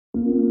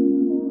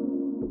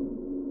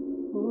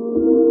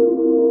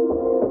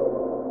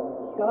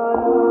And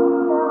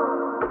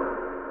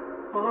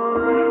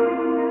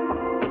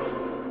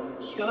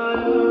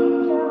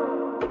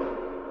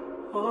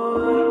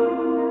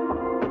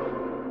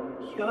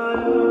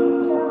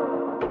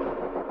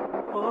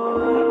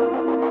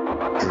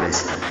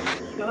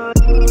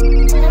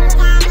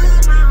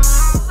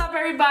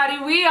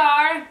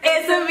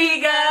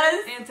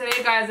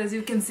today, guys, as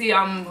you can see,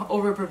 I'm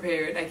over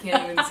prepared. I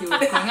can't even see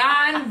what's going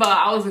on, but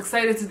I was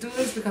excited to do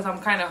this because I'm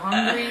kind of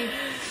hungry.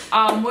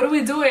 What are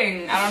we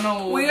doing? I don't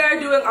know. We are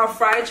doing our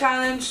fry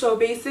challenge. So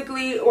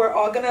basically,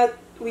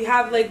 we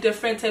have like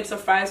different types of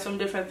fries from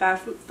different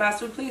fast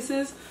food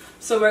places.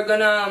 So we're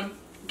gonna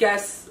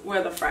guess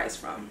where the fries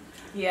from.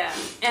 Yeah,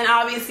 and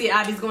obviously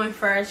Abby's going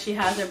first. She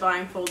has her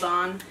blindfold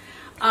on.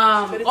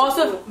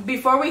 Also,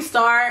 before we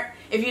start,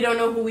 if you don't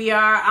know who we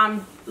are,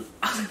 I'm Jenny.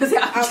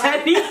 I was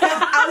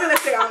gonna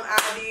say I'm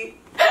Abby.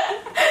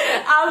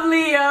 I'm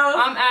Leo.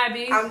 I'm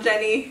Abby. I'm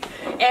Jenny.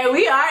 And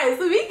we are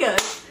It's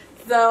Amigas.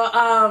 So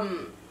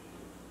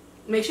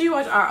make sure you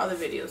watch our other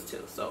videos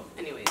too. So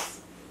anyways.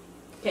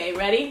 Okay,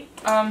 ready?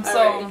 So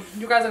right.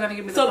 You guys are gonna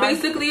give me the fry?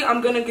 Basically I'm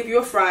gonna give you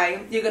a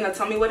fry. You're gonna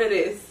tell me what it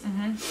is.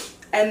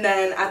 And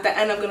then at the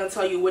end I'm gonna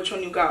tell you which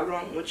one you got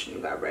wrong, which one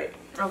you got right.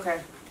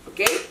 Okay.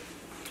 Okay?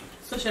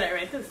 So should I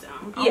write this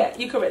down? Yeah,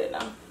 you can write it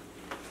down.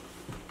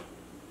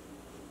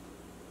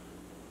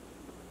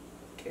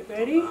 Okay,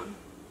 ready?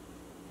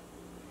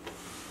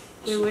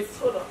 Wait,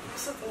 hold on.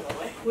 Something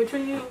away. Which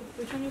one you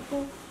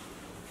pull?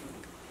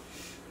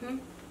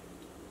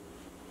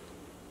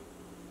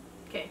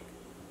 Okay.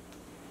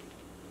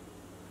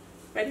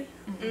 Ready?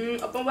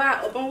 Open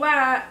wide, open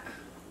wide.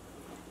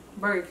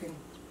 Burger King.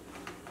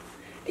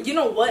 You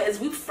know what? Is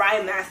we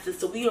fry masters,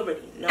 so we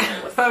already know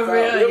what's For up. real, We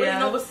already yeah.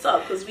 know what's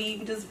up because we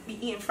just be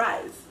eating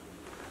fries.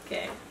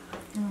 Okay.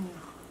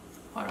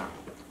 Hold on.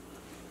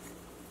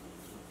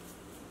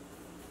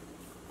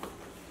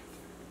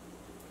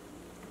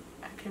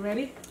 Okay,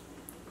 ready?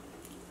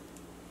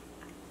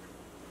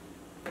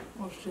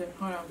 Oh shit,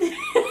 hold on.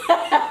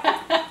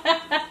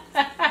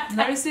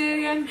 Let me see it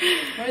again.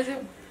 Where is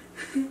it?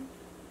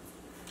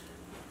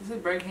 Is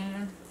it Burger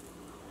King?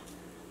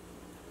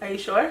 Are you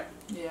sure?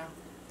 Yeah.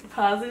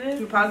 Positive?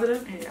 You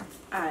positive? Yeah.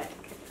 Alright.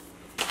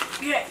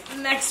 Okay,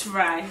 next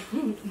fry.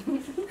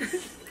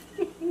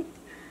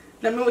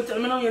 Let me know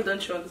when you're done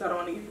chewing because I don't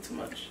want to give you too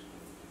much.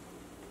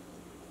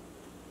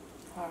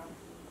 Alright.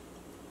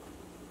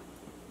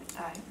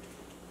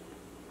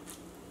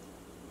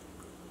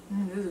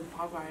 This is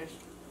Popeyes.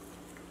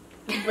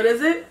 What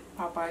is it?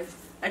 Popeyes.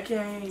 I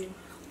can't hear you.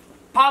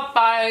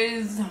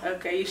 Popeyes.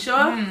 Okay, you sure?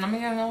 Let me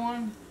get another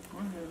one.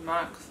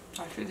 Max.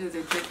 I should just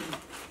say chicken.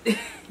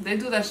 They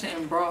do that shit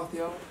in broth,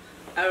 yo.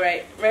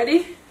 Alright,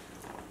 ready?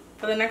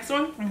 For the next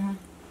one?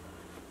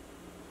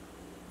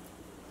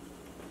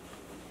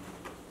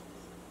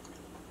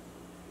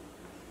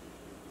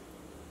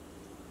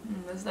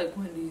 That's like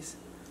Wendy's.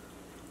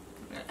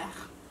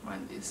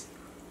 Wendy's.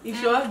 You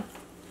sure?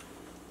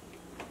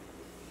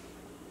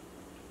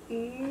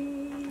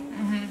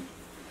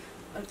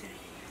 Okay.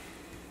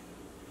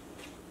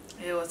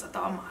 Ew, esa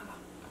estaba mala.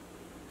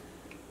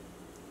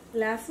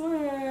 Last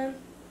one.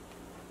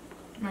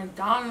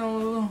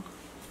 McDonald's.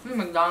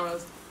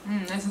 McDonald's.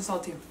 Nice and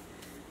salty.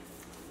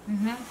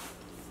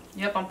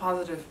 Yep, I'm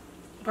positive.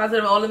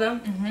 Positive all of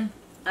them?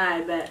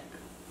 I bet.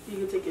 You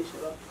can take your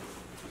shit off.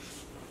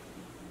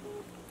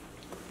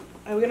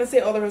 Are we gonna say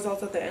all the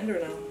results at the end or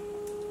no?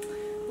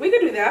 We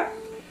could do that.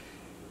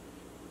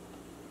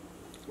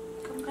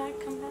 Come back.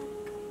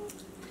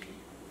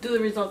 Do the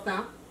results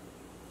now.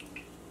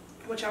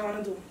 What y'all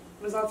wanna do?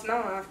 Results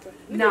now or after?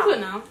 We can do it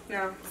now.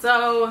 No.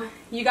 So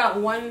you got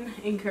one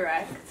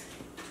incorrect.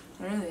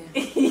 Really?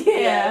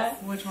 Yeah.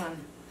 Which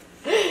one?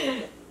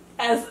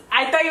 As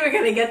I thought you were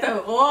gonna get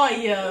them all,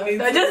 yo.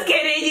 No, just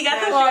kidding. You got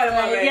them all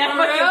right. Yeah,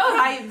 For real?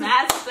 I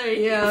master,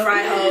 yo.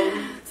 Fry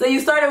home. So you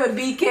started with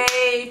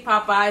BK,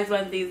 Popeyes,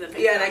 Wendy's, and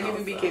Yeah, and I give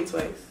you BK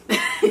twice.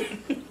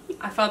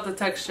 I felt the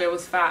texture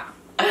was fat.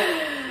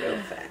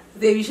 Real fat.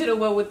 Dave, you should have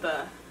went with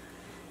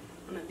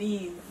one of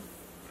these.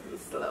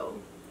 Slow.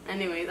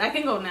 Anyways, I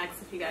can go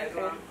next if you guys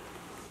want.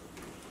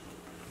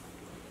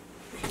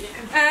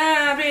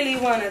 I really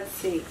wanna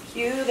take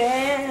you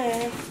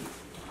there.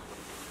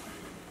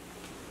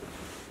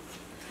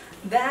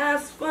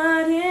 That's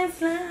what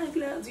it's like. Do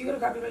you got a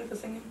copyright for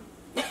singing?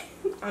 I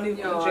don't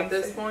even know at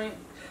this point.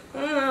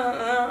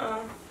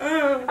 I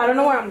don't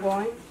know where I'm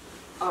going.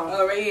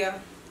 Oh, right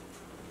here.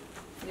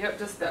 Yep,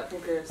 just that. Who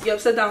cares? Yep,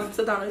 sit down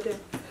right there.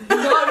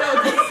 No.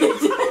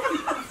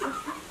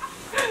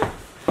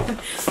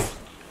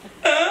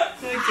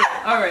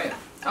 Alright.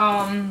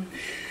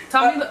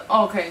 Tell me the.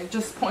 Okay,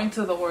 just point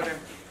to the order.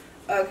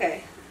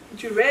 Okay.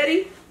 You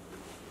ready?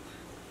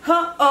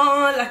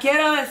 Oh, la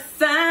quiero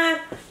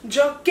besar.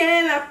 Yo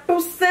que la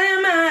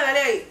puse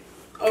mal.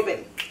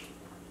 Open.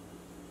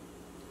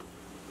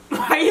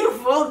 Why you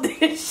fold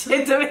this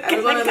shit to make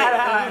it like that?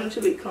 I want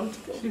you to be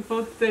comfortable. She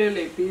folded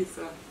a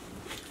pizza.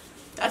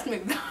 That's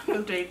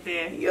McDonald's right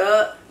there.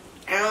 Yup.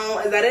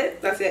 Is that it?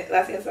 That's it.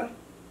 Last answer.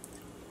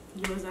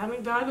 Yo, is that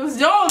McDonald's?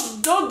 Yo,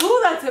 don't do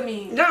that to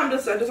me. No, I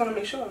just want to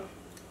make sure.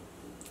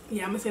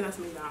 Yeah, I'm gonna say that's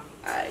McDonald's.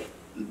 Alright.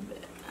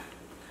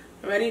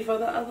 Ready for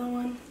the other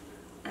one?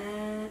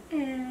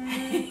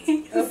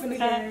 Open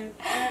again.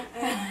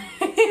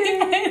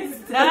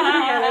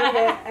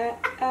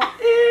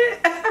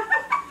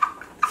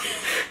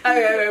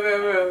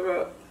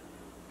 Okay.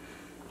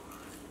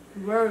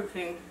 Burger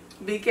King.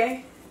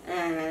 BK?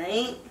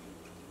 Alright.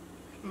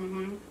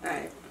 Mm-hmm.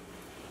 Alright.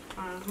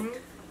 Mm-hmm.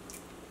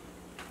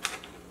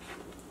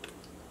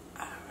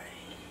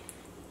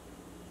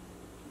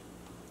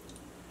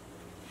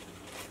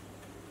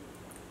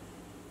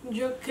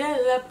 Yo que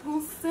la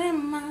puse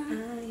más.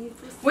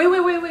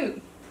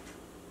 Wait.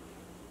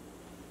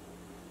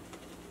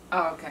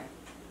 Oh, okay.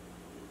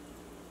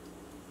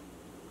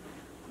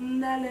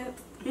 Dale.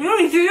 You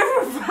don't need to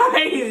get for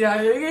fries,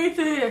 yeah. You don't need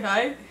to get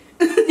fries.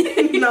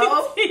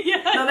 No.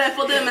 Yeah. No, that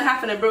folded them in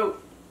half and it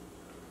broke.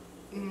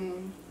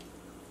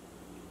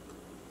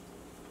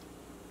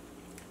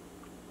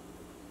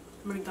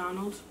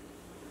 McDonald's.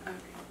 Okay.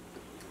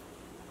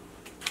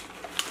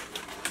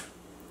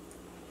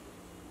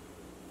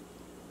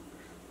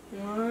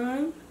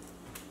 One,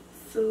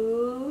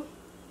 two,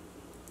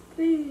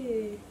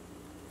 three.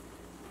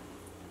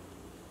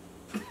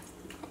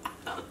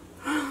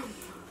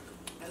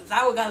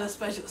 That one got a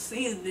special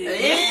seasoning.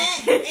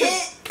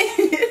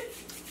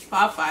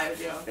 Popeyes,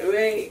 yo.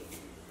 Wait.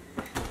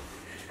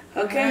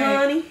 Okay, Right.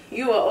 honey.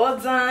 You are all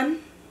done.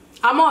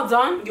 I'm all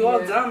done. You all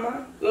done,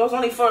 man. We was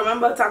only four.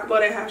 Remember, Taco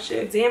Bell didn't have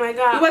shit. Damn, I We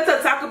got. went to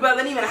Taco Bell,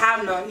 they didn't even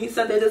have none. He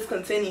said they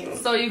discontinued.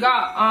 So you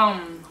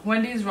got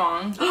Wendy's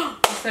wrong. You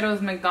said it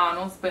was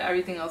McDonald's, but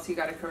everything else you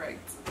got it correct.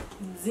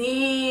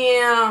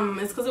 Damn,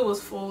 it's because it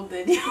was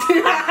folded.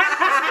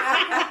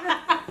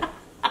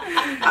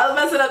 I was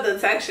messing up the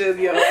textures,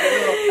 yo. Yo,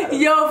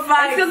 It's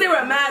fine. because they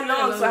were mad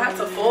long, so I had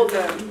to fold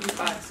them.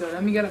 Alright, so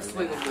let me get a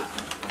swig of this.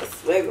 A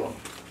swiggle.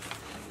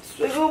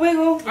 Swiggle,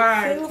 wiggle.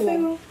 Alright, Swiggle, cool.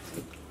 wiggle.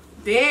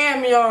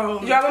 Damn,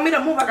 yo. Y'all want me to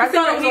move? I I can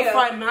thought it sit was a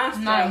right fried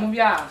master. Nah, move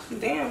your ass. here.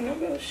 Damn,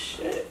 nigga,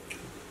 shit.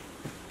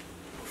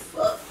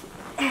 Fuck.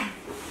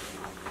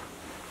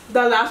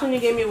 The last one you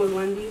gave me was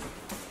Wendy's.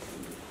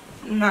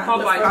 Nah,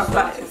 Popeyes. the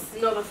first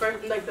one. No, the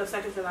first, like the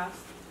second to last.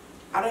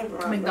 I don't even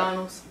remember.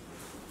 McDonald's.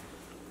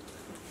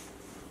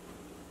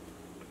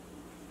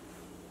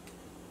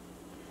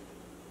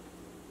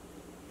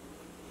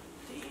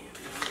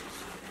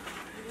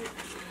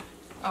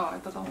 Oh, I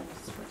thought that one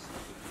was the first.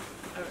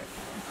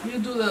 Alright. You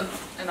do the,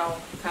 and I'll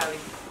tally.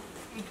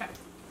 Okay.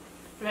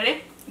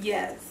 Ready?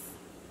 Yes.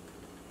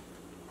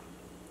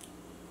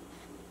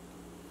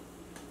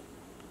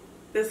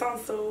 This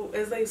sounds so,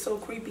 it's like so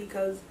creepy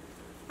because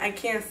I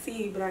can't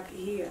see, but I can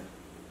hear.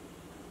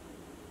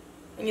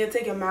 And you're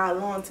taking mad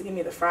long to give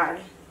me the fry.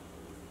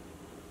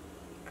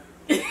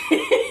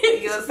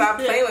 You gonna stop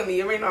playing with me.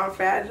 You already know I'm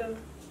fragile.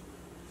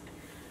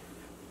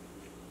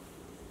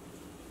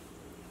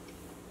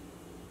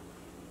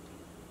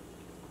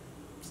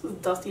 This is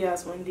dusty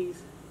ass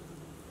Wendy's.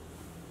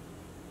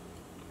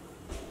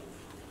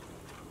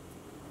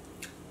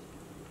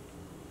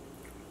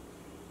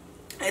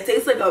 It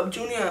tastes like a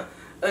junior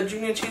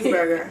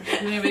cheeseburger.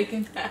 Junior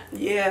bacon?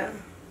 Yeah.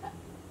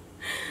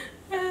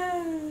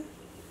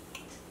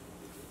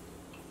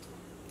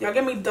 Y'all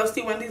give me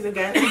dusty Wendy's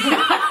again.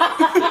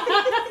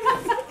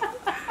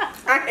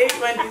 I hate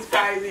Wendy's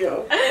fries,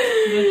 yo.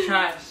 You're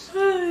trash.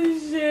 Oh,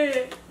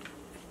 shit.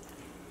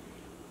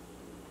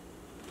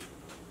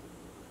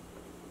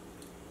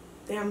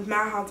 Damn,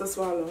 mad hard to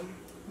swallow.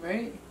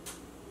 Right?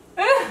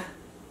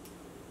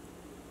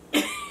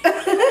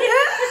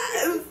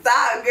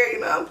 Stop, girl. You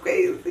know I'm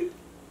crazy.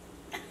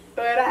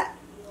 Where that?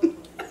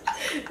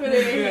 Put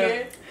it in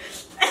here.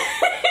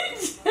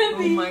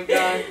 Oh my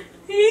god.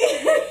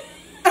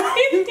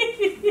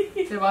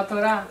 Se va a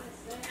atorar.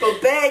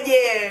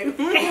 Popeye.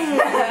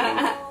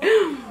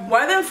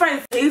 Why them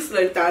fries taste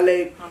like that?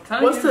 Like, I'm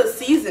telling what's you. the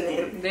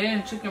seasoning? They're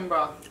in chicken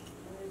broth.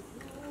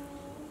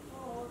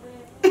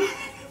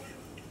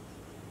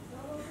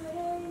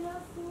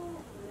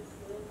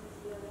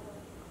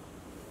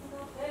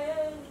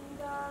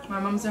 My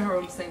mom's in her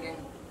room singing.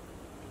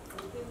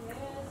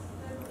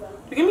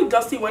 You give me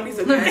dusty Wendy's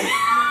again.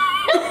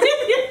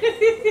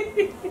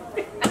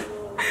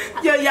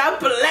 Yo, y'all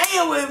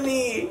playing with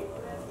me.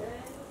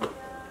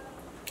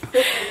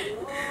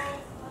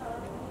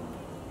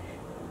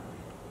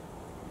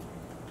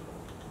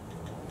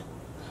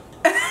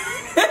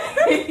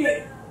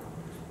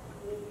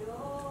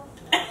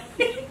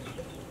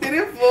 Did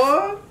it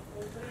fall?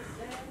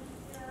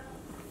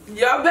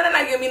 Y'all better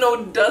not give me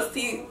no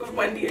dusty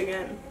Wendy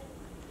again.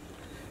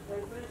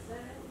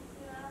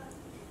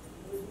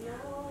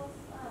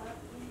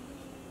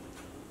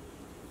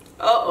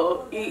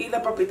 Uh-oh. ¿Y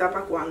la papita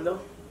para cuándo?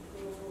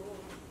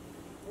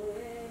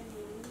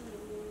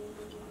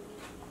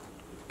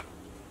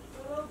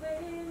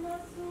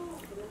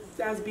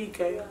 That's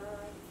BK.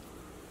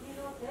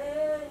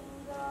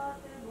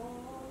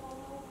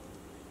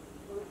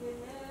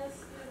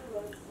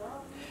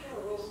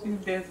 She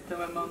danced to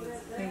my mom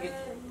singing.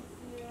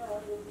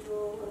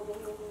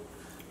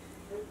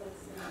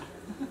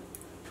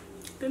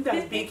 think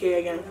that's BK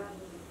again.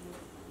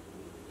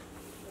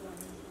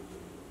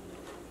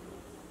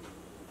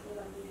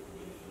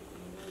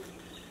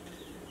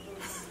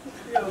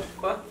 Yo,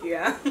 fuck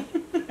yeah.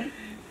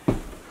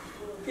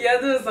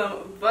 Y'all doing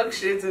some fuck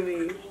shit to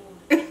me.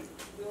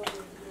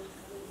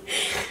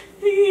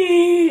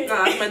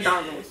 Nah, it's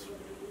McDonald's.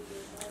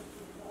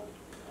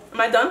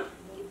 Am I done?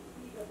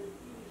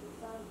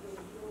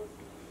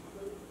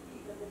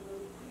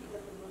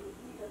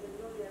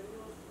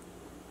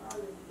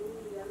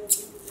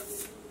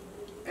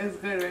 It's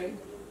good, right?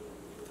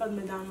 Fuck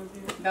McDonald's.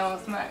 Yeah. That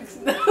was smacks.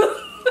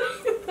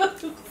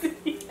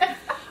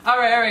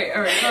 Alright.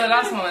 So the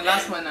last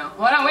one now.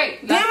 Hold on,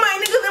 wait. Damn, my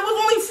nigga, there was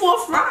only 4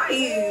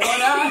 fries.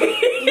 Hold on.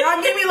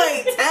 Y'all give me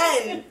like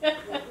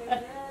 10.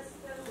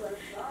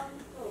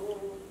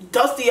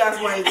 Dusty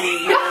ass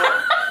Wendy.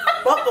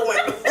 Fuck the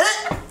Wendy.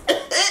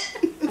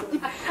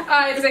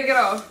 Alright, take it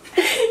off.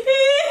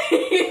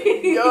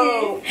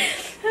 Yo.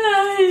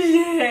 Oh,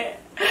 shit.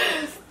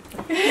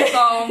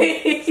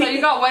 So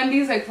you got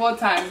Wendy's like 4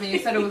 times, and you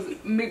said it was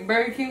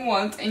Burger King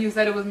once, and you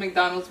said it was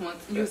McDonald's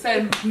once. You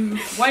said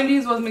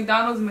Wendy's was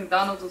McDonald's,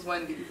 McDonald's was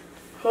Wendy's.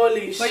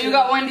 Holy shit. But you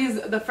got Wendy's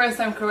the first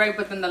time correct,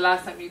 but then the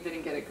last time you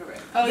didn't get it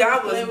correct. Oh,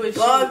 y'all was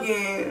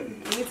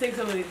bugging. Let me take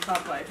some of these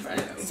Popeye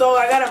fries. So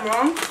I got them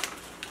wrong?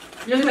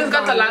 You just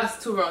got the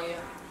last 2 wrong, yeah.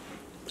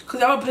 Cause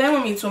y'all were playing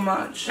with me too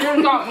much. You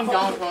just got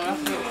McDonald's wrong,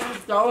 that's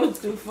it. That was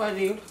too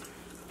funny.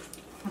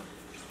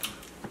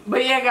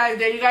 But yeah, guys,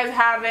 there you guys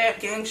have it.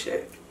 Gang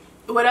shit.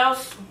 What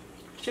else?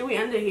 Should we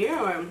end it here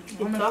or keep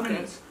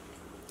talking?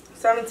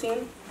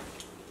 17.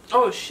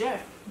 Oh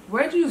shit.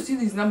 Where do you see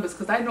these numbers?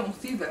 Because I don't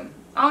see them.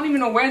 I don't even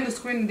know where in the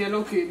screen they're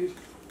located.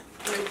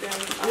 Right there.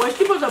 Where's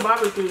she put the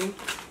barbecue?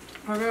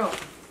 For real.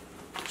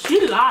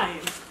 She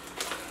lying.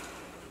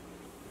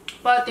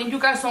 But thank you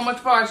guys so much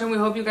for watching. We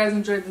hope you guys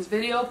enjoyed this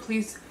video.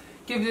 Please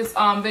give this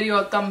video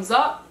a thumbs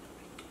up.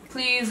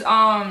 Please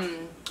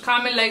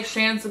comment, like,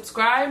 share, and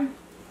subscribe.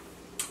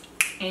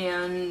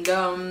 And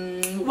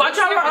watch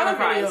our other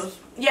videos.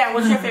 Yeah,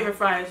 what's your favorite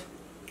fries?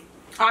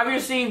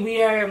 Obviously,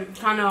 we are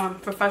kind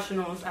of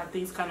professionals at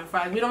these kind of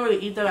fries. We don't really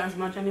eat them as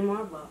much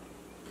anymore, but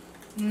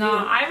no,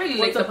 I really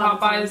like the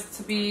Popeyes,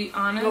 to be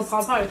honest. No,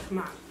 Popeyes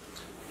smack.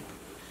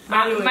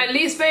 My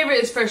least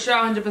favorite is for sure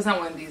 100%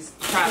 Wendy's.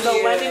 Trash.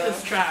 No, Wendy's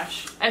is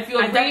trash. If you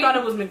agree, I thought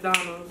it was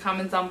McDonald's.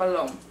 Comment down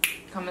below.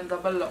 Comment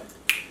down below.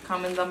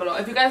 Comment down below.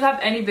 If you guys have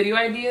any video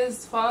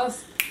ideas for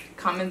us,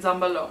 comment down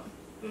below.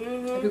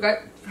 If you guys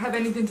have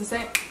anything to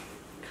say,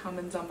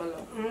 comment down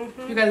below.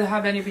 If you guys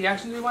have any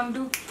reactions you want to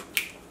do,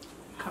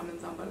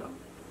 comment down below.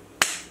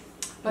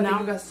 But thank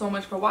you guys so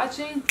much for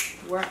watching.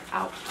 We're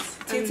out.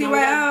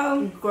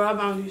 TTYL. Grab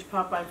on these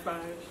Popeye fries.